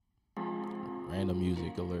Random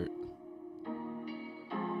music alert.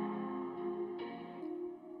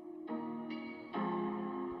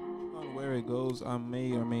 On where it goes, I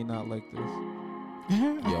may or may not like this.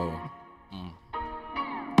 Yo.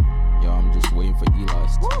 Yo, I'm just waiting for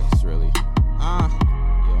Eli's text, really.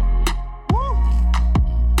 Yo.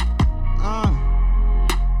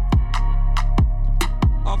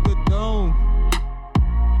 Off the dome.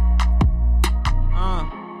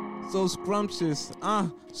 So scrumptious.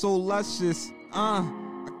 So luscious. I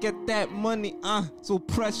get that money. So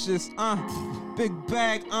precious. Big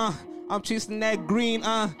bag. I'm chasing that green.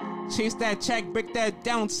 Chase that check, break that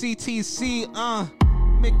down. CTC.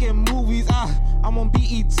 Making movies. I'm on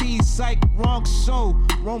BET. Psych. Wrong show.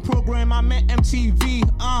 Wrong program. I'm at MTV.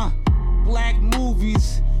 Black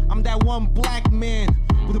movies. I'm that one black man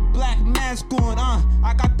with a black mask on.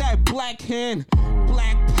 I got that black hand,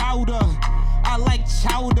 black powder. I like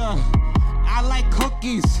chowder. I like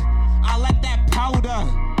cookies. I like that powder.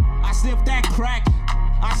 I sniff that crack.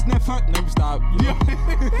 I sniff her. Let me stop.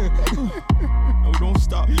 No, don't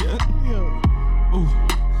stop yet. Ooh,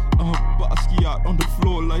 Basquiat on the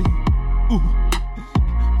floor like, ooh,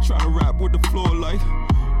 trying to rap with the floor like,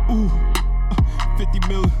 ooh, 50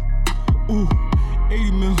 mil, ooh,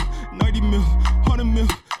 80 mil, 90 mil, 100 mil,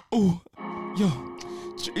 ooh, yo,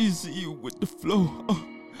 Jay-Z with the flow,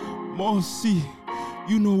 Marcy,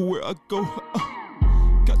 you know where I go,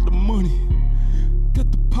 got the money,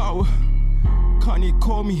 got the power, Kanye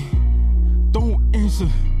call me, don't answer,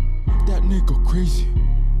 that nigga crazy,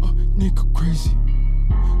 crazy,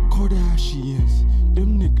 Kardashians,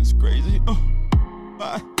 them niggas crazy,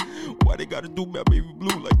 why they gotta do my baby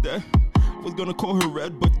blue like that? I was gonna call her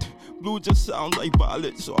red, but blue just sounds like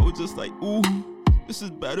violet, so I was just like, ooh, this is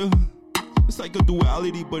better. It's like a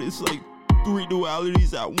duality, but it's like 3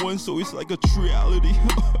 dualities at once, so it's like a triality.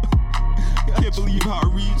 I can't believe how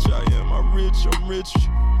rich I am. I'm rich.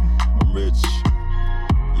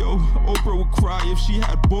 Yo, Oprah would cry if she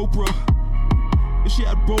had Bopra. If she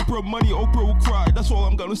had Bopra money, Oprah would cry. That's all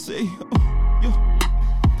I'm gonna say. Yo,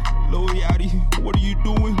 Lil Yachty, what are you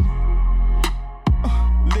doing?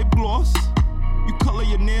 Lip gloss? You color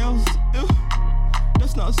your nails?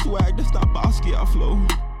 That's not swag, that's not Basquiat flow.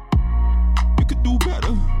 You could do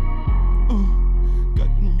better. Got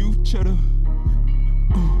the new cheddar.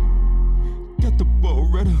 Got the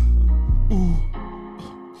Beretta.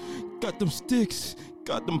 Got them sticks.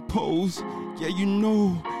 Got them poles. Yeah, you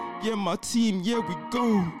know. Yeah, my team. Yeah, we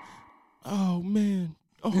go. Oh, man.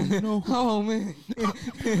 Oh, no. Oh, man. All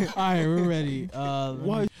right, we're ready.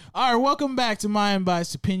 Why? All right, welcome back to My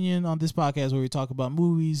Unbiased Opinion on this podcast where we talk about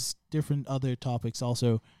movies, different other topics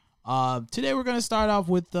also. Today we're going to start off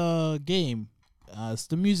with the game. It's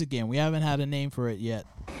the music game. We haven't had a name for it yet.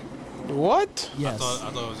 What? Yes. I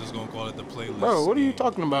thought I was just gonna call it the playlist. Bro, what are you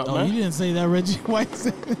talking about, Oh, man? you didn't say that, Reggie White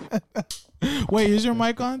said that. Wait, is your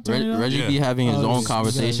mic on? Turn it on. Reggie be having his own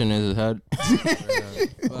conversation in his head.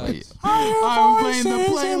 Alright, we're playing the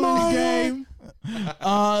playlist game.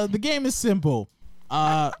 The game is simple.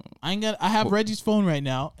 I have Reggie's phone right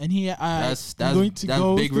now, and That's going to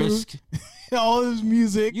go big through risk. all his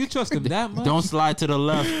music. You trust him that much? Don't slide to the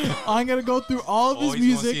left. I'm gonna go through all of All his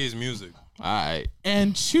he's gonna music see is music. All right,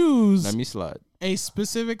 and choose let me slide. a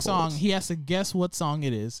specific song. He has to guess what song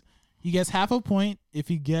it is. He gets half a point if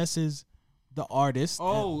he guesses the artist.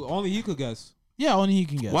 Oh, only he could guess. Yeah, only he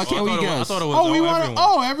can guess. Why can't we I guess? thought it was Oh, we want to. everyone.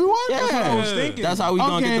 Oh, everyone. Yeah, That's what I was thinking. that's how we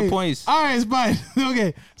gonna get the points. All right, it's fine.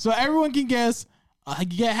 Okay, so everyone can guess. You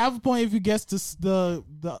get half a point if you guess the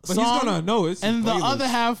But song, he's gonna know it's and the other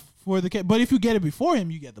half for the. But if you get it before him,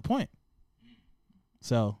 you get the point.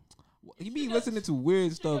 So He be listening to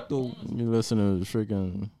weird stuff though. You listening to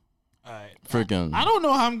freaking. I don't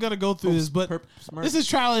know how I'm gonna go through this, but this is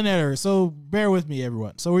trial and error. So bear with me,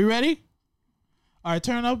 everyone. So we ready? All right,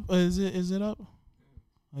 turn up. Is it up?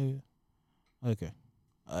 Okay.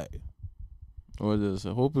 All right. What is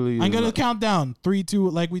it? Hopefully, I'm gonna count down 3, 2,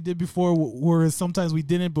 like we did before. Where sometimes we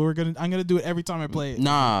didn't, but I'm gonna do it every time I play it.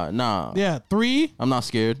 Nah. Yeah, 3, I'm not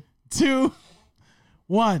scared. 2,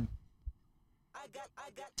 1.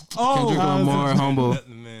 Kendrick Lamar, humble.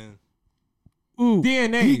 Man. Ooh.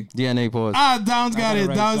 DNA. DNA pause. Down's got it.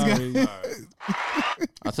 Right, Down's got sorry. it.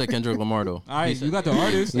 I said Kendrick Lamar though. All right, He said- you got the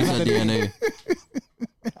artist. He I got said the DNA.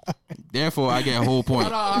 Therefore, I get a whole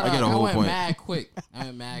point. I get a whole went point. mad quick.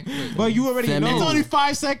 But you already Femi. know. It's only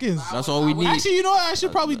 5 seconds. That's all we need. Actually, you know what? I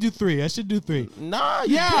should probably do 3. I should do 3. Nah, you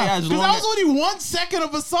play Yeah, as because long that was only 1 second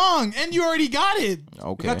of a song, and you already got it.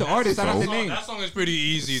 Okay. You got the artist. I got the So, name. That song is pretty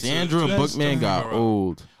easy. Sandra to Bookman got figure out.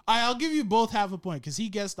 old. I'll give you both half a point because he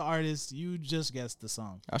guessed the artist. You just guessed the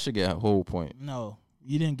song. I should get a whole point. No,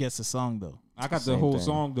 you didn't guess the song though. I got the Same whole thing.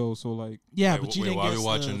 song though, so like. Yeah, Wait, but you wait, didn't why we guess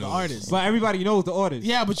watching the news? artist. But everybody knows the artist.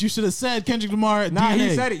 Yeah, but you should have said Kendrick Lamar. Nah, DNA.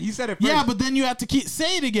 he said it. He said it first. Yeah, but then you have to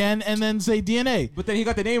say it again and then say DNA. But then he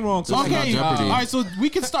got the name wrong. So This is Okay, not all Jeopardy. right. So we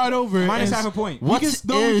can start over. minus and- half a point. What we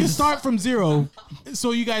can is- start from 0,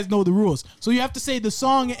 so you guys know the rules. So you have to say the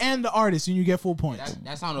song and the artist, and you get full points.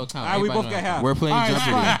 That sound don't count. All right, we Everybody both know got that. half. We're playing All right,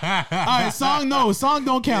 Jeopardy. All right, song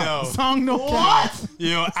don't count. Yo. Song don't count. Yo,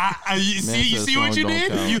 you Man see said what songs you don't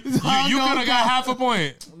did? count. You Song could have don't got count. half a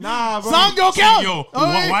point. Nah, bro. Song don't See, count. yo, All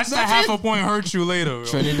right, watch that that's half it. a point hurt you later. Yo.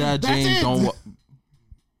 Trinidad That's James it. don't. All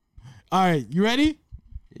right, you ready?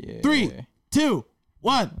 Yeah. 3, 2,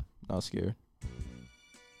 1. Not scared.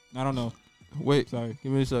 I don't know. Wait. Sorry.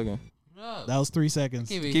 Give me a second. That was 3 seconds.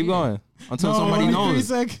 Keep going until No, somebody only knows.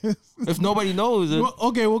 3 seconds. If nobody knows it, Well,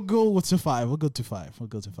 okay, we'll go to 5. We'll go to 5.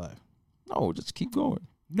 no, just keep going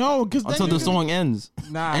No, because until the song ends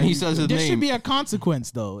Nah. and he says his there name. should be a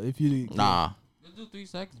consequence though. If you Nah. Let's do 3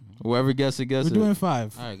 seconds. Man. Whoever gets it, gets we're it. doing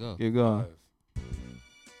 5. All right, go. Keep going.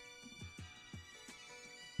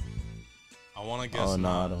 I want to guess Oh Nas. no,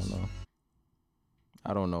 I don't know.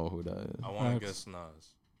 I don't know who that is. I want to guess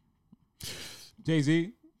Nas.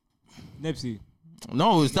 Jay-Z. Nipsey.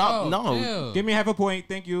 No, stop. Oh, No, ew. Give me half a point.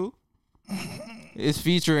 Thank you. it's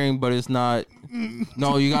featuring, but it's not.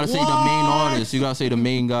 No, you gotta say the main artist. You gotta say the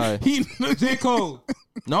main guy. J. Cole.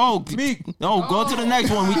 No, Meek. no, go to the next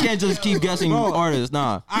one. We can't just keep guessing Bro. artists.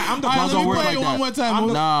 Nah, I'm the All right, Mine's let don't me work play like it that. one more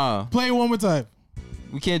time. nah. Play it one more time.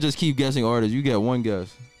 We can't just keep guessing artists. You get one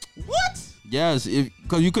guess. What? Yes,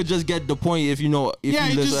 because you could just get the point if you know if Yeah,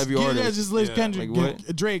 you list just every yeah, artist. just list Yeah. Kendrick, Like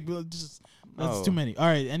what? Drake. But just that's Oh. too many. All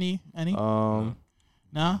right, any? Um,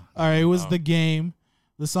 No. All right, it was the game.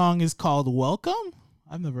 The song is called "Welcome."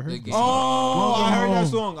 I've never heard The this. Game. Oh, Welcome I heard home. that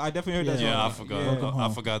song. I definitely heard that song. Yeah, I forgot. Yeah. I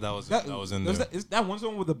forgot that was in there. Is that one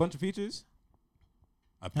song with a bunch of features?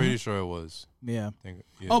 I'm pretty sure it was. Yeah. I think,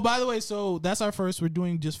 yeah. Oh, by the way, so that's our first. We're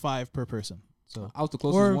doing just 5 per person. So I was the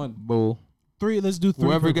closest Or- one. bull. 3. Let's do 3.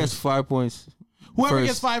 Whoever per gets person. 5 points. Whoever first.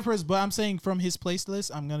 gets 5 first. But I'm saying from his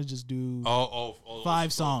playlist, I'm gonna just do Oh,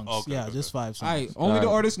 5 songs. Okay, Yeah, okay, just 5 songs. All right, only the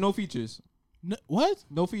Alright. artist, no features. What?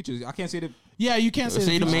 No features. I can't say the. Yeah, you can't say,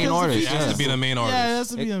 Say the features, main 'cause artist, It has Yeah. to be the main artist. Yeah, it has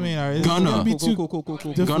to be the main artist. Gunna. It's gonna be Cool, too. cool.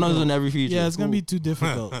 difficult. Gunna's in every feature. Yeah, it's gonna be too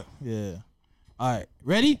difficult. Yeah. All right,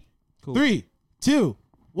 ready? Cool. 3, 2,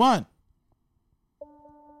 1.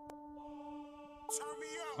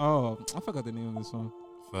 Oh, I forgot the name of this song.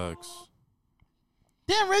 Facts.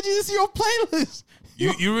 Damn, Reggie, this is your playlist.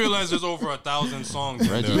 You realize there's over 1,000 songs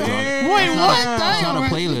in Reggie there. John. right? Wait, what? That's Damn, not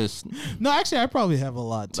a Reggie. playlist. No, actually, I probably have a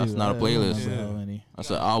lot too. That's not a I don't playlist. remember Yeah. how many. That's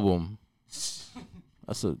an album.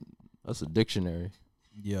 That's a dictionary.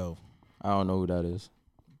 Yo, I don't know who that is.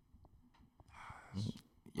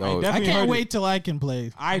 Yo, I I definitely can't heard wait it. till I can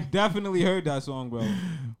play. I definitely heard that song, bro.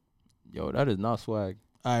 yo, that is not swag.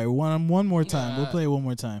 All right, one more time. We'll Yeah. play it one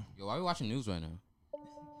more time. Yo, why are we watching news right now?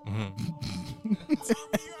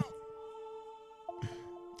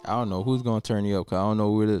 I don't know who's gonna turn you up. Cause I don't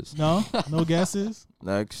know who it is. No, no guesses.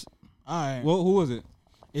 Next, All right, Well, who was it?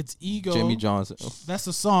 it's Ego. Jimmy Johnson. That's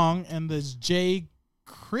a song, and there's Jay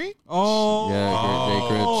Creek. Oh, Yeah, Jay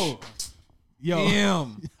Critch. Yo,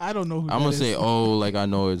 damn. I don't know who. I'm that gonna is. say oh like I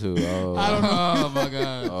know it too. Oh, I don't know. Oh my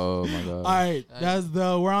god. oh my god.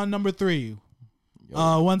 All right, we're on number 3.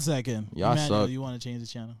 Yo, 1 second. Y'all Emmanuel, suck. you want to change the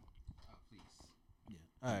channel? Yeah.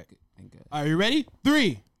 All right. Thank God. Are you ready?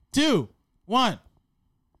 3, 2, 1.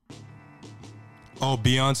 Oh,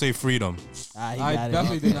 Beyonce Freedom. Ah, he I got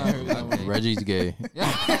definitely it. did not hear that one. Reggie's gay.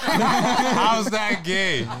 How's that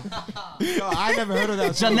gay? Yo, I never heard of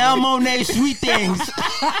that song. Janelle Monae, Sweet Things.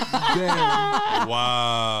 Damn.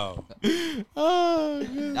 Wow. Oh,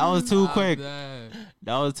 good. That was too quick. Damn.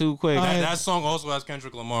 That was too quick. All right. That song also has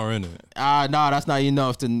Kendrick Lamar in it. Nah, that's not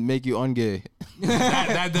enough to make you ungay.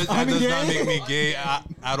 That does not gay? make me gay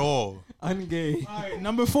at all. Ungay. All right,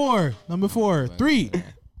 number 4. 3,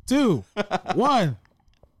 2, 1.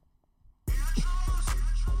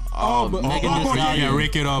 Oh, but- Megan oh, Thee oh, Stallion. Yeah,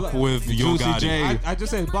 rake it up with Yo Juicy Gotti. J. I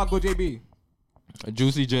just said Block Go JB.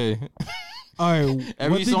 Juicy J. All right.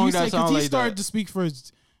 Every what did song you that say? 'Cause sound he like started that. to speak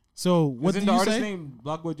first. So what Isn't did the you artist say? name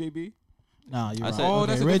Block Go JB? Nah, you're I right. said- Oh,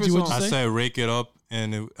 okay, that's a Reggie, different what'd I you say? said rake it up,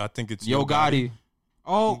 and I think it's Yo Gotti.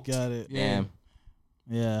 Oh, You got it. Damn.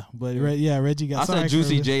 Yeah, but Reggie got. I sorry said for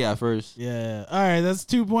Juicy this. J at first. Yeah. All right, that's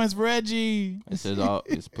 2 points for Reggie. It says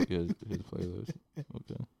his playlist.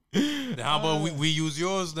 Okay. Then how about we use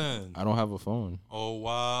yours then? I don't have a phone. Oh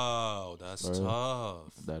wow, that's Sorry.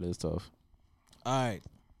 tough. That is tough. All right,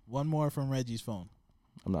 one more from Reggie's phone.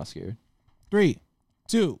 I'm not scared. 3,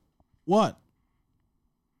 2, 1.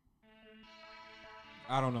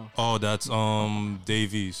 I don't know. Oh, that's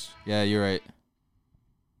Davies. Yeah, you're right.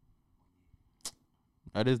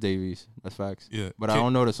 That is Davies. That's facts. Yeah. But I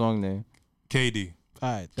don't know the song name. KD. All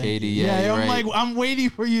right, thank Katie, you. yeah, you're I'm right. like, I'm waiting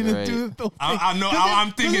for you to You're do right. the thing. I know. 'Cause I'm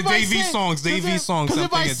if- thinking 'cause if I Davies say- songs. Davies songs. Because I'm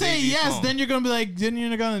if I thinking say Davies yes, songs. then you're gonna be like, then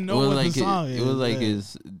you're gonna It know was what like the song is. it was like Yeah.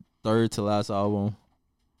 his third to last album.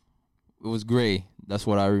 It was gray. That's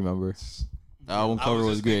what I remember. The album I cover was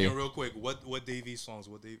was just gray. thinking real quick. What Davies songs?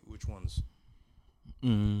 Which ones?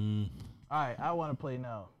 Mm, All right, I want to play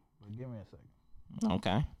now. But give me a second.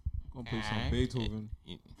 okay. Gonna play some Beethoven.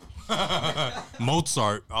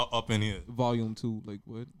 Mozart up in here. Volume 2. Like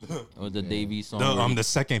what? It was the Davies song. The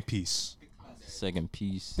second piece. second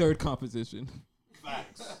piece. Third composition.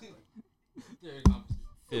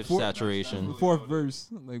 Fifth saturation. Fourth verse.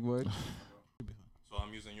 Like what? So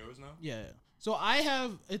I'm using yours now. Yeah. So I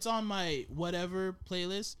have it's on my whatever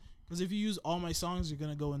playlist because if you use all my songs, you're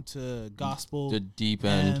gonna go into gospel The deep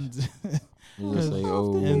end. and It's like,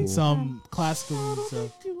 oh. and some classical and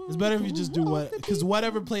stuff. It's better if you just do because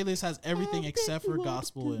whatever playlist has everything except for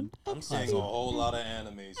gospel and I'm seeing a whole lot of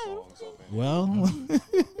anime songs up in here. well,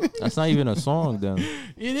 That's not even a song then.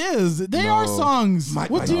 it is. They are No. songs.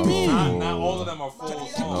 What do you mean? Not all of them are full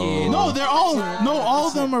songs. No, they're all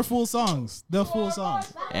of them are full songs. They're full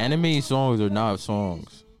songs. Anime songs are not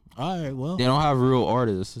songs. All right, well, They don't have real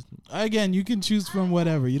artists. again, you can choose from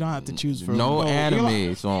whatever. You don't have to choose from No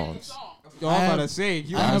anime songs. Yo, I'm about to say,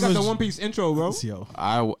 you I got have the a- One Piece intro, bro. Yo.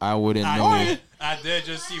 I wouldn't know. I did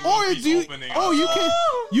just see Or One Piece do you? opening. Oh,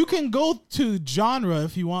 you can go to genre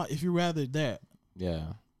if you want. If you rather that,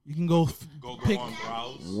 Yeah. you can go go pick. on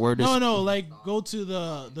browse. Where does No, like go to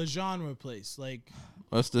the genre place. Like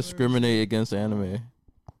let's discriminate against anime.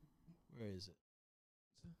 where is it?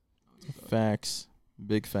 Facts.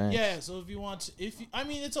 Big facts. Yeah. So if you want, I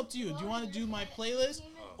mean, it's up to you. Do you want to do my playlist,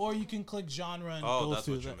 or you can click genre and Oh, go that's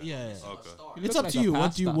through what you the meant. yeah. Okay. It's up to you.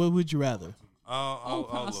 What would you rather? I'll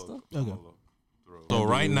look. Okay. Through. So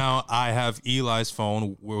right now I have Eli's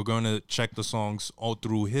phone. We're gonna check the songs all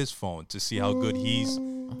through his phone to see how good he's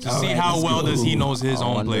see how well does he knows his I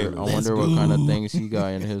own wonder, playlist. I wonder what kind of things he got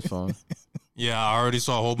in his phone. Yeah, I already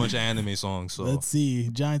saw a whole bunch of anime songs. So Let's see.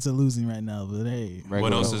 Giants are losing right now, but hey. what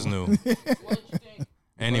Regular. else is new?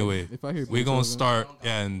 Anyway, If I hear we're gonna Beethoven- start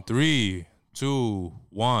in 3, 2,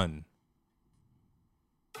 1.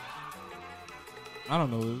 I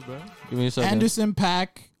don't know this, bro. Give me a second. Anderson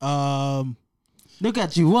Pack, Look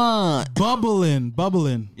at you, one.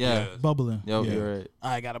 bubbling. Yeah. Bubbling. Yo, Yeah. you're right.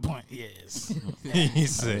 I got a point. Yes. He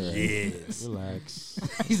said yes. Relax.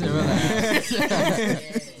 He's a relax.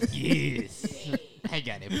 Yes. I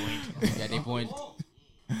got a point. Got a point.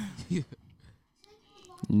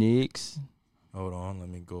 Next. Hold on, let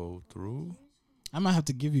me go through. I might have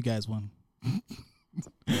to give you guys one.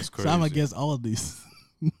 That's So crazy. I'm gonna guess all of these.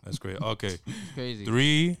 That's great. Okay, It's crazy.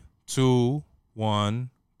 3, 2, 1,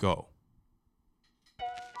 go.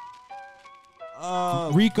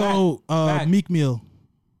 Rico, Mac. Meek Mill.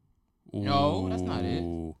 No, that's not it.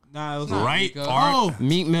 Ooh. Nah, it was not Right, Rico. Art.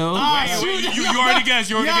 Meat Mill. Wait, you already guessed.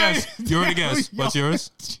 You already Yeah. guessed. You already guessed. What's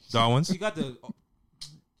yours? Darwin's? You got the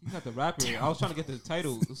rapper. I was trying to get the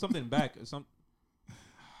title. Something back. Some.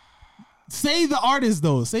 Say the artist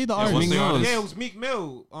though. Say the what's artist. the artist? Yeah, it was Meek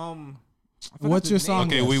Mill. I forgot What's the your name. song?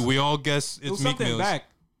 Okay, Yes. we all guess It was it's Meek something Mill's. back.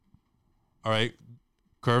 All right,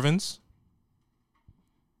 Curvins.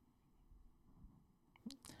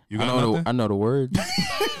 You got nothing? I know the word.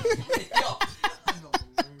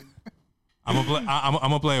 I'm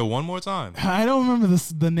gonna play it one more time. I don't remember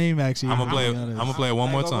the name actually. I'm gonna play it. to be I'm honest. gonna play it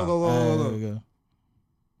one more Go, time. go, go, go, go, There go. we go.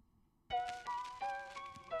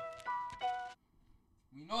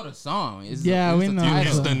 We know the song. It's Yeah, it's we the know.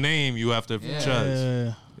 title. It's the name you have to Yeah.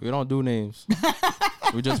 judge. We don't do names.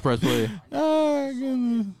 We just press play. Oh,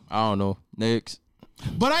 goodness. I don't know. Next.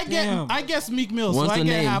 But Damn. I guess Meek Mill, What's so I the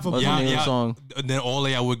get name? half a What's point. the name of the song? Then all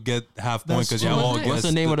of y'all would get half point That's because true. y'all all What's guessed What's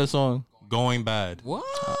the name of the song? Going Bad. What?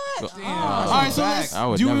 All right, so let's. I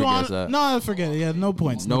would do we never want? guess that. No, forget it. Yeah, no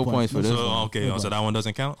points. No points for this So one. okay, so that one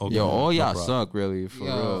doesn't count. Okay, Yo, all no y'all problem. suck, really, for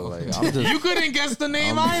Yo. real. Like, I'm just. You couldn't guess the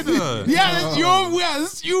name either. Yeah, that's your. Yeah,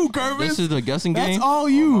 that's you, Curvis. This is the guessing That's game. all Oh,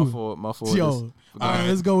 you. my fault. My fault. Yo. This- All right, right.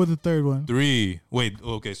 let's go with the third one. 3. Wait.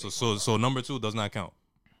 Okay. So number 2 does not count.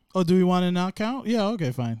 Oh, do we want to not count? Yeah.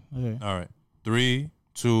 Okay. Fine. Okay. All right. 3,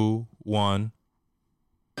 2, 1.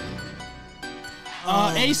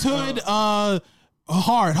 Ace Hood.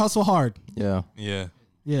 Hard. Hustle hard. Yeah. Yeah.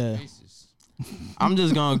 Yeah. Racist. I'm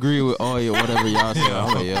just gonna agree with all your whatever y'all say.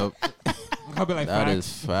 I'm like, yep. I'll be like, That facts.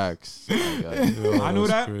 is facts. Oh, God. I knew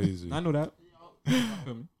that. Crazy. I knew that. All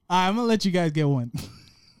right, I'm gonna let you guys get one.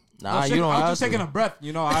 Nah, shit, you don't I was have just to. taking a breath.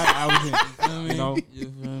 I was in. You know, You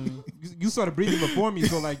feel me? you started breathing before me,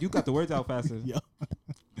 so like you got the words out faster. Yeah.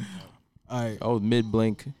 All right, Oh, mid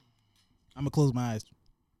blink. I'm gonna close my eyes.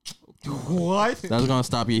 What? That's gonna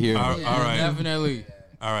stop you here. All right. Definitely.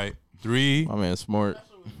 All right. 3, My man, smart.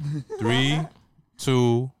 3,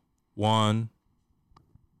 2, 1.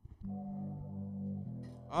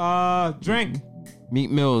 Drink. Meat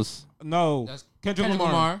Mills. No. That's Kendrick Kendrick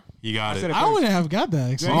Lamar. Lamar. You got I it. said it I first. wouldn't have got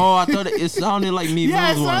that. Actually. Oh, I thought it sounded like Meat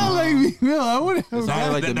Yeah, it Mills sounded one. like me. Will. I wouldn't have Sounded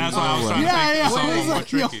got like the That's Meat why I was Mills trying one. to Yeah, think yeah. of something It's more like,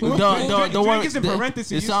 tricky. yo. The Drink one is in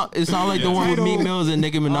parentheses. It sound like the one with title. Meat Mills and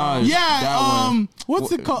Nicki Minaj. Yeah, that one.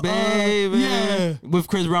 what's it called? Baby. Yeah. With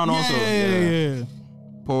Chris Brown also. Yeah.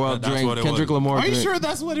 Pour up That's drink. what it Kendrick was. Lamar Are you drink. sure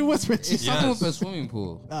that's what it was, Richie? It's something Yes. with a swimming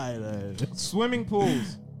pool. All right. Swimming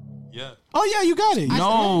pools. Yeah. Oh yeah, you got it.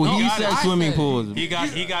 No, he got it. said I swimming said- pools. He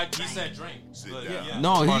said drink. But, yeah,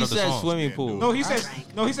 No, it's part he of the said song. swimming pool. No, he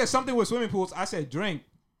said something with swimming pools. I said drink.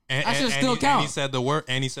 That should still And he count. said the word,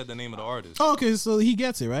 and he said the name of the artist. Oh, okay, so he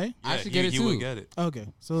gets it right. I Yeah, should get it he too. would get it. Okay,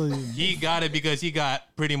 so He got it because he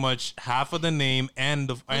got pretty much half of the name and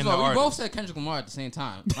the First and of the all, we artist. both said Kendrick Lamar at the same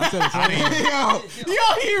time. I said it.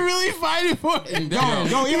 yo, he really fighting for it. And then,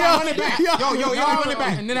 Yo, Eli, run it back. Yo, Eli, run it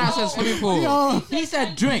back. and then I said swimming pool. Yo. He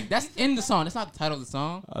said drink. That's in the song. That's not the title of the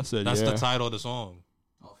song. I said That's the title of the song.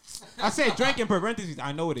 I said drink in parentheses.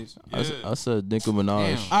 I know it is. I said Nicki Minaj.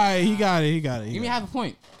 Damn. All right, he got it. Give me half a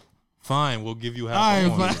point. Fine, we'll give you half All a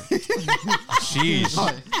right, point. fine.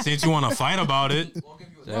 Sheesh. Since you want to fight about it.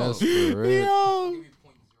 That's correct. Yo.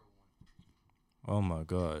 Oh my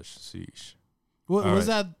gosh. Sheesh. What All was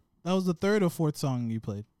right. that? That was the third or fourth song you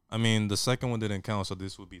played. I mean, the second one didn't count, so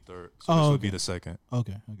this would be third. So Oh, this would okay. be the second.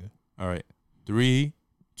 Okay. All right. 3,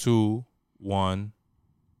 2, 1.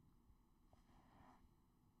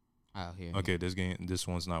 Out here. Okay, this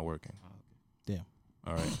one's not working. Damn.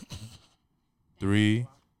 All right. 3,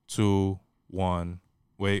 2, 1.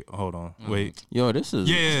 Wait, hold on. Wait. Yo, this is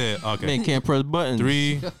Yeah. Okay. man can't press buttons.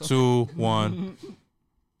 3, 2, 1.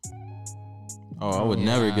 Oh, I would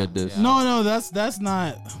never get this. Yeah. No, that's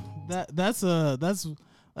not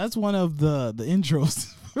that's one of the intros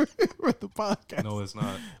for the podcast. No, it's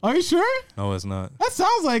not. Are you sure? No, it's not. That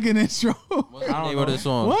sounds like an intro. What's the name of this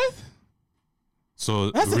song? What?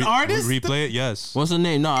 So That's an artist? Replay it. Yes. What's the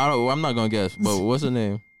name? No, I'm not gonna guess. But what's the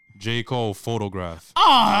name? J. Cole Photograph.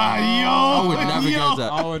 Ah, yo. I would never yo. guess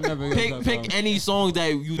that. I would never get Pick any songs that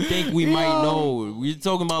you think we might know. We're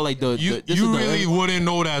talking about like the. You this you is the- really wouldn't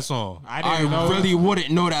know that song. I didn't know. really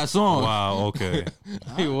wouldn't know that song. Wow. Okay.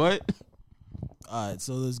 Hey, what? All right,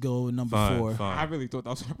 so let's go with number Fine. 4. I Fine. really thought that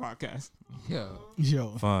was a podcast. Yeah. Yo.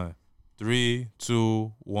 Fine. 3,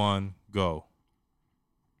 2, 1, go.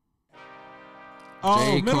 Oh,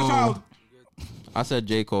 J. middle Cole. child. I said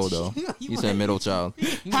J. Cole though. He said middle child.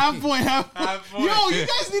 Half point. Yo, you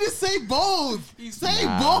guys need to say both. Say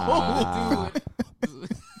both.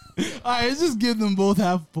 All right, let's just give them both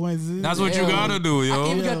half points. That's what you Ew. gotta do, I yo.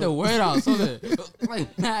 can't even get the word out. So that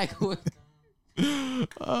like mad quick.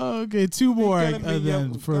 Okay, 2 more Telling me,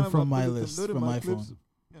 then yeah, from my clips, list, little from my clips, phone.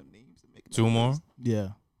 your names and make it 2 more. Yeah.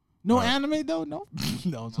 No All right. anime though. No.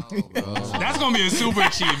 No. That's gonna be a super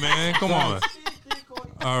cheat, man. Come on.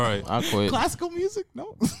 All right. I quit. Classical music?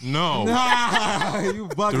 No. No. you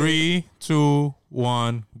bugging. 3, 2,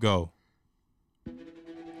 1, go.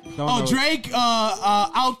 Don't Oh, know. Drake.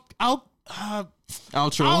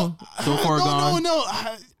 Outro. So far gone. No.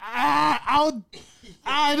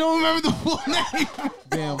 I don't remember the full name.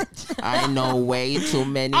 Damn. I know way too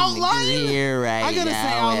many Outlier? niggas here right I gotta say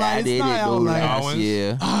now. and Outlier. I It's didn't not do Outlier. last Owens?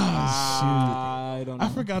 year. I don't know. I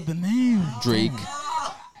forgot the name. Drake.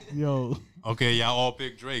 Yo. Okay, y'all all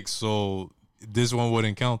picked Drake, so this one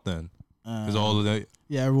wouldn't count then. Because all of the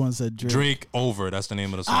Yeah, everyone said Drake. Drake over. That's the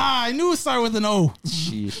name of the song. I knew it started with an O.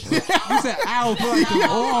 Sheesh. You said owl. Or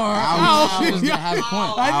I was gonna have a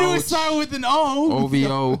point. I knew it Ouch. started with an O.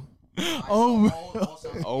 OVO. Over.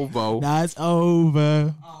 OVO. Nah, it's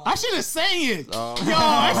over. I should have sang it. Yo,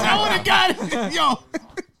 I would have got it. Yo.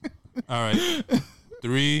 All right.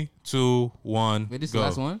 3, 2, 1, Wait, this is go. the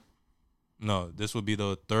last one? No, this would be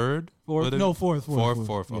the third. Fourth. Would it? No, fourth.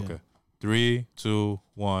 Fourth. Yeah. Okay. 3, 2,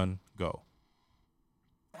 1, go.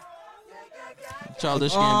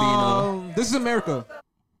 Childish Gambino. This is America.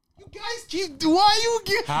 You guys keep. Why you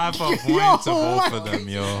get Half a point Yo, to both why- of them,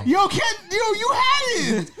 yo. Yo, you had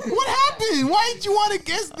it. What happened? Why did you want to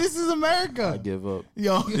guess This Is I America? give up.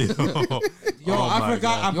 Yo, Yo, Yo, Oh I my forgot.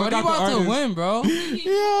 God. I Yo, forgot they the about to artist. win, bro.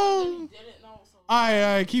 yo. All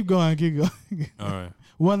right, keep going. All right.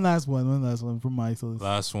 One last one from my list.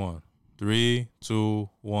 Last one. 3, 2,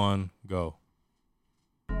 1, go.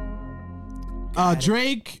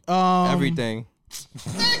 Drake. Everything.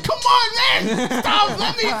 Man, come on, man! Stop!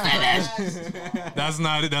 Let me finish. That's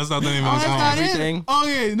not the name of the That's song. not Everything. it.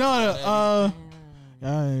 Okay, no.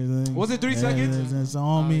 Was it 3 seconds? It's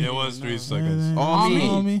on me. It was 3 seconds. All me.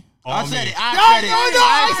 On me. I All said me. it.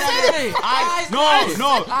 I said it. I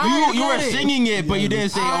You were said it. singing it, but you didn't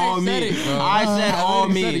say all said me. it, bro. I said all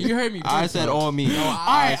literally said me. it. You heard me. I said all me. All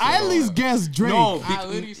right, I at least guessed Drake. No, I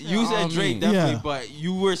literally said you all said me. Drake definitely, Yeah. but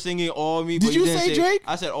you were singing all me. Did but you didn't say Drake?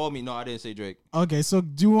 I said all me. No, I didn't say Drake. Okay, so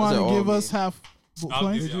do you want said to all give me. us half I'll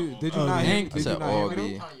points? give you Did you Oh, not yeah. hear? I Did you said not all hear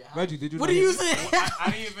me? me. Reggie, did you? What not did hear you me? say?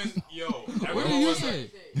 I didn't even. Yo. What did you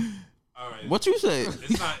say? All right. What you say?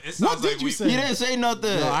 It's not. It sounds What like did you we- say? He didn't say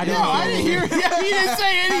nothing. No, I Yo, didn't. I didn't hear. Yeah, he didn't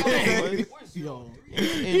say anything. Yo,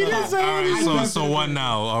 he didn't say All anything. right. So what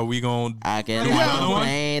now? Are we going? I can Yeah. have Another a one?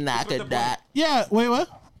 plane, I could die. Yeah, wait, what?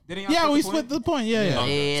 Didn't y'all Yeah, we the split point? the point. Yeah, yeah.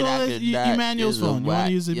 Okay. So I let's, could die. Emmanuel's This is a phone. You want whack.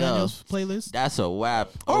 to use Yo. Emmanuel's playlist? That's a whap.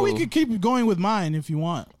 Or we Oh. could keep going with mine if you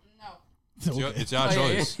want. It's your, Okay. it's your Oh, yeah,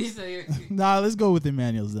 choice. he said, Nah, let's go with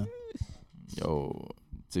Emmanuel's then. Yo,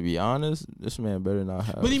 to be honest, this man better not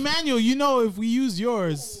have. But Emmanuel, you know if we use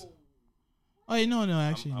yours. Oh, yeah, no,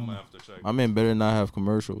 actually. I'm no. gonna have to check. My man better not have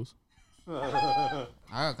commercials. I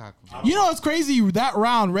got You know what's crazy? That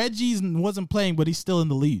round, Reggie wasn't playing, but he's still in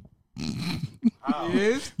the lead.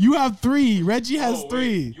 Yes. You have 3. Reggie has Oh, wait,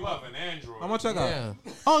 3. You have an Android. How much I got? Yeah.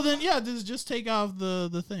 Oh, then yeah, just take off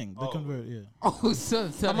the thing, the Oh. convert. Yeah. Oh, so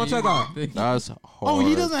How much I got? That's hard. Oh,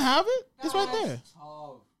 he doesn't have it. It's right there.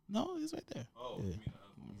 No, it's right there. Oh, Yeah.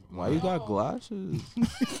 Why you got glasses?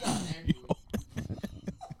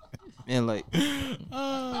 And like, You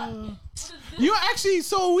actually,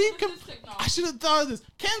 so we can. I should have thought of this.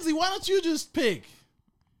 Kenzie, why don't you just pick?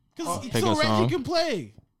 Because Pick so a Reggie song. can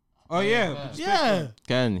play. Oh yeah. Yeah.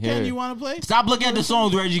 Ken, here. Ken, you want to play? Stop looking at the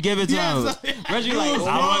songs, Reggie. Give it to him. Yes. Reggie, like,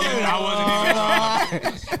 I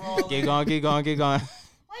wasn't even. get going, get going, get going.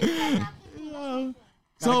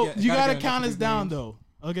 So get- you gotta gotta get count enough us of down these though.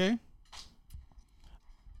 Okay.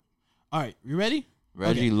 All right, you ready?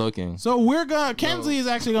 Reggie looking. So we're gonna. Kenzie is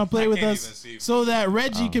actually gonna play I with can't us even see. so that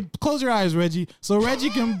Reggie can close your eyes, Reggie. So Reggie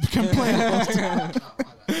can play.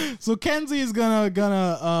 So Kenzie is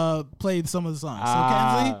gonna play some of the songs. So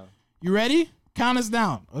Kenzie, you ready? Count us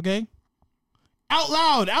down, okay? Out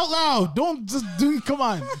loud. Don't just do. Come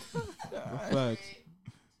on. Facts.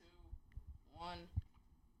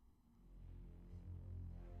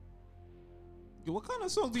 Yo, what kind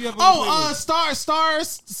of song do you have? Oh,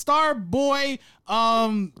 Star Boy.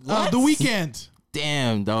 The Weekend.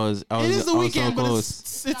 Damn, that was. I It was is the I was Weekend, so but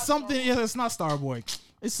close. it's something. Yeah, it's not Starboy.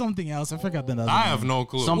 It's something else. I forgot the other. I name. have no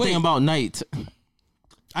clue. Something about night.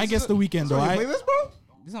 I guess the Weekend though. Play I, this, bro.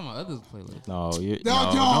 This is on my other playlist. No, you,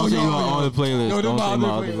 No, don't say no, your no. other playlist. No, Don't my say my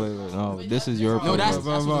other other playlist. No, this is your No, playlist. that's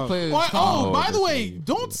what the playlist is called. Oh, by the this way, is-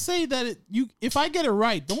 don't say that if I get it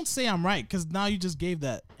right, don't say I'm right because now you just gave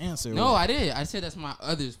that answer. No, I did. I said that's my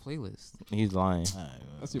others playlist. He's lying.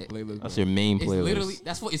 That's your playlist. That's your main It's playlist. literally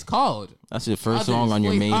that's what it's called. That's your first Others song on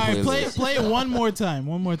your main All right, playlist. play it one more time.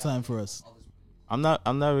 One more time for us. I'm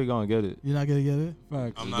never gonna get it. You're not gonna get it.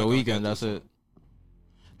 Facts. I'm not The gonna Weekend. get That's this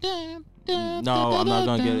it. No, I'm not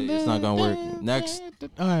gonna get it. It's not gonna work. Next.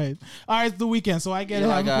 All right. It's the Weekend, so I get Yeah,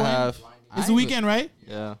 half I a got point. half. It's the Weekend, right?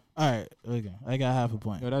 Yeah. All right. Okay, I got half a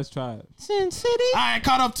point. Yo, that's tried. Sin City. All right,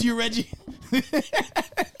 caught up to you, Reggie.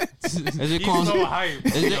 Is it He's called? so hype.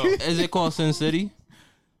 Yo, Is it called Sin City?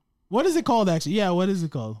 What is it called, actually? Yeah, what is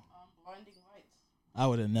it called? I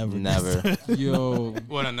would have never. Never. guessed that. Yo.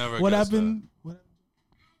 would have never. What guessed happened?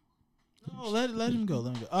 No, let him go.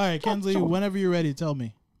 Let him go. All right, Kensley, whenever you're ready, tell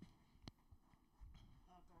me.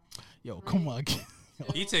 Yo, come on.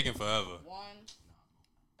 that. He taking forever.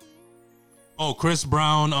 Oh, Chris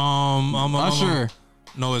Brown. Usher.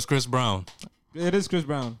 No, it's Chris Brown. It is Chris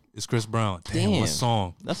Brown. It's Chris Brown. Damn, what Damn.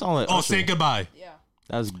 song? That's all. Oh, Say Goodbye.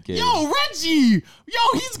 That's gay. Yo, Reggie. Yo,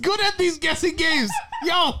 he's good at these guessing games.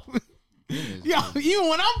 Yo, even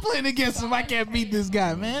when I'm playing against him, I can't beat this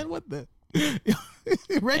guy, man. What the?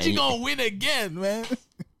 Reggie And- gonna win again, man.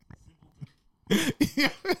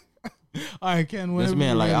 All right, Ken. This Whenever man,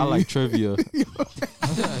 you're like, I ready. like trivia.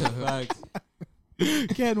 Facts.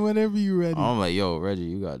 Ken, whenever you're ready. I'm like, yo, Reggie,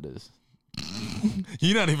 you got this.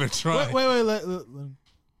 You're not even trying. Wait. Let him.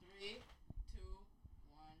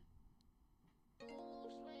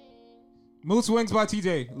 Mood Swings by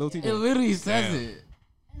TJ. Lil It TJ. literally says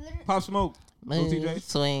Damn. it. Pop Smoke. Lil TJ.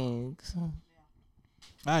 Swings. All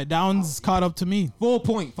right, that one's caught up to me. Full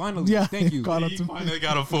point. Finally. Yeah, Thank you. caught up He to me. finally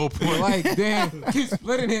got a full point. Like, damn. Keep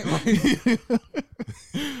splitting it.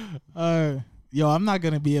 Like, Yo, I'm not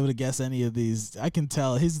gonna be able to guess any of these. I can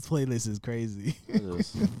tell his playlist is crazy.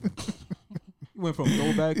 went from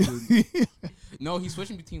throwback to. No, he's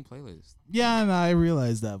switching between playlists. Yeah, no, I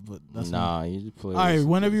realize that, but that's Nah, you just play. All right,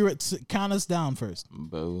 whenever you're count us down first.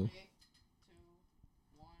 Boo.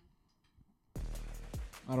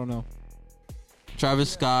 I don't know. Travis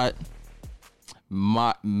Scott,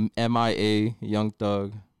 MIA, Young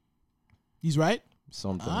Thug, He's right.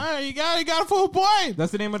 something. All right, you got a full point.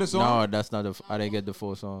 That's the name of the song. No, that's not I didn't get the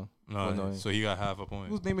full song. No, so he got half a point.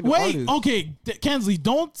 Who's naming the Wait, artist? okay, Kensley,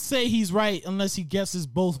 don't say he's right unless he guesses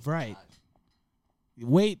both right.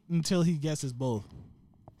 Wait until he guesses both.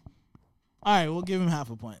 All right, we'll give him half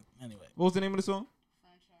a point. Anyway, What was the name of the song?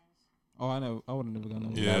 Oh, I know. I would have never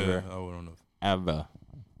gotten that. Yeah, Never. I wouldn't know. Ever.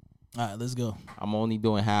 all right, let's go. I'm only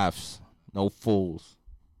doing halves. No fulls.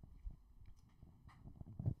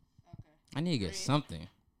 I need to get something.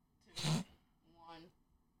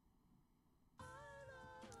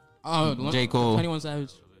 Oh, J. Cole. 21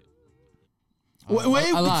 Savage.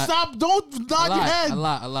 Wait, a lot. stop! Don't nod your head. A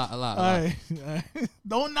lot. All right.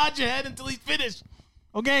 Don't nod your head until he's finished.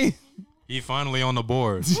 Okay. He finally on the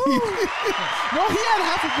board. No, he had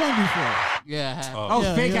half a point before. Yeah, half. I was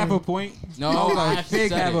Yeah, fake yeah. half a point. No, I was I like actually fake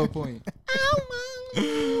said half it. a point.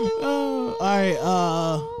 All right.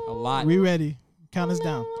 A lot. We ready? Count us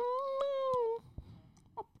down.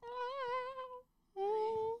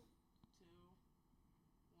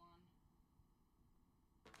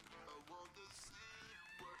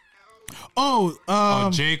 Oh,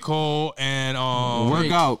 J. Cole and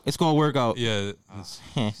Workout. It's called Workout. yeah.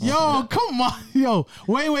 yo, come on, yo,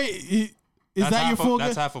 wait. Is that your full That's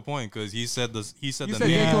guess? half a point because he said the You the said name. J.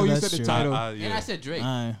 Yeah, Cole, you that's said the true. title. Yeah. And I said Drake.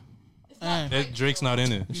 All right. Drake's not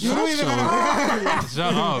in it. You don't even know.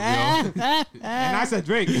 Shut up, yo. And I said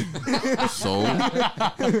Drake. So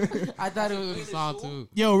I thought it was a song too.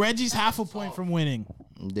 Yo, Reggie's half a point from winning.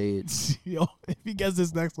 they Yo, if he gets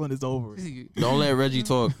this next one, it's over. don't let Reggie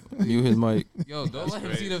talk. Mute his mic. Yo, don't let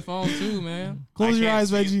him see the phone too, man. Close your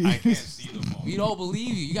eyes, Reggie. I can't see the phone. We don't believe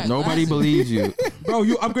you. You got Nobody glasses. believes you. Bro,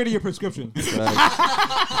 you upgraded your prescription.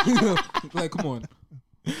 Like, Like, come on.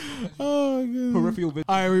 Oh, good. Peripheral vision.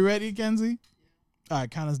 All right, we ready, Kenzie? All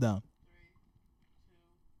right, count us down.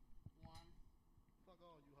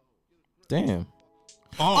 damn.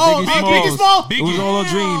 Oh, Biggie Smalls. It was all a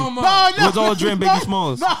dream. No, It was all a dream. Biggie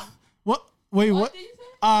Smalls. No. What? Wait, what?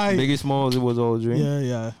 I. Biggie Smalls. It was all a dream.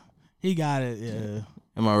 Yeah. He got it. Yeah.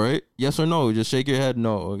 Am I right? Yes or no? Just shake your head.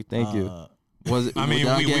 No. Thank you. Was it? I mean,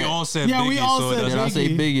 we all said Yeah, Biggie, we all so said it Did I doesn't-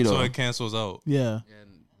 say Biggie so though? it cancels out. Yeah.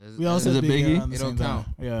 Yeah, We all Is said it Biggie? Biggie. On the It same don't time. count.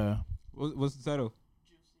 Yeah. What's the title?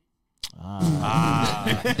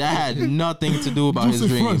 That had nothing to do about his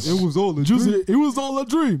dreams. was all a Juicy. It was all a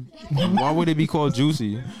dream. Why would it be called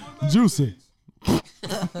Juicy? Juicy. You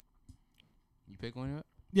pick one up?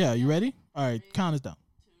 Yeah, you ready? All right, count us down.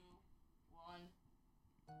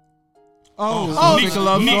 Oh, Sick of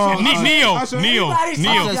Love Song. Neo. I said Sick of Love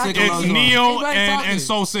It's Song. Neo Everybody talking. and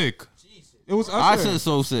So Sick. it was Usher. I said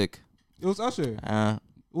So Sick. It was Usher. Uh,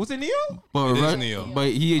 Was it Neo? but It is Re- Neo. But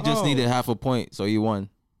he just Oh. needed half a point, so he won.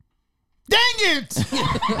 Dang it!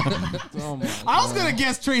 Oh my. I was gonna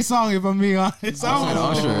guess Trey Songz if I'm being honest. I said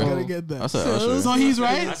was Usher. gonna get that. I said Usher. So he's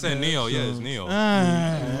right. I said Neo. Yeah, it's Neo.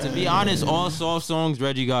 To be honest, all soft songs,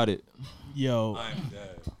 Reggie got it. Yo. I'm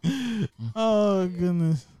dead. Oh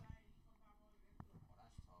goodness.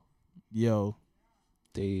 Yo.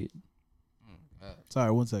 They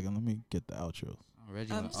Sorry, 1 second. Let me get the outro.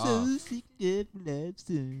 Reggie went off. sick of love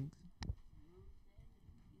songs.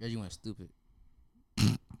 Reggie went stupid.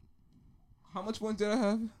 How much points did I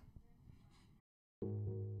have?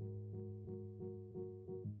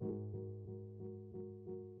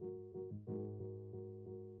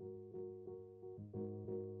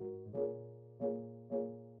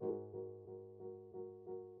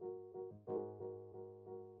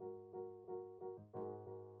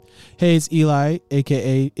 Hey, it's Eli,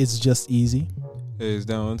 aka It's Just Easy. Hey, it's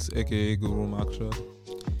Downs, aka Guru Maksha.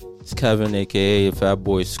 It's Kevin, aka Fat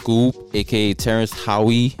Boy Scoop, aka Terrence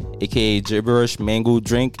Howie, aka Gibberish Mango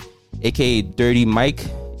Drink, aka Dirty Mike,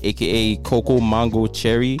 aka Coco Mango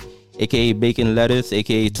Cherry, aka Bacon Lettuce,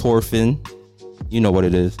 aka Torfin. You know what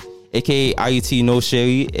it is. Aka IET No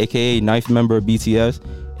Sherry, aka Knife Member BTS,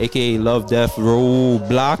 aka Love Death Row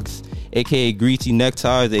Blocks, aka Greasy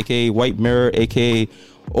Neckties, aka White Mirror, aka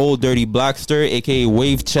Old Dirty Blackster, aka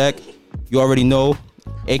Wave Check. You already know.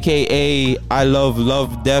 AKA I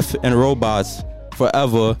love death and robots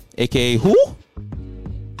forever. AKA who?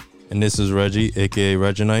 And this is Reggie, aka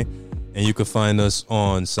Reginite. And you can find us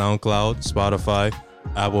on SoundCloud, Spotify,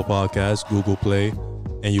 Apple Podcasts, Google Play.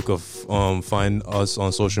 And you can find us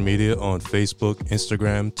on social media on Facebook,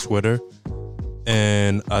 Instagram, Twitter,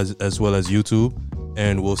 and as well as YouTube.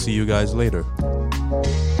 and we'll see you guys later.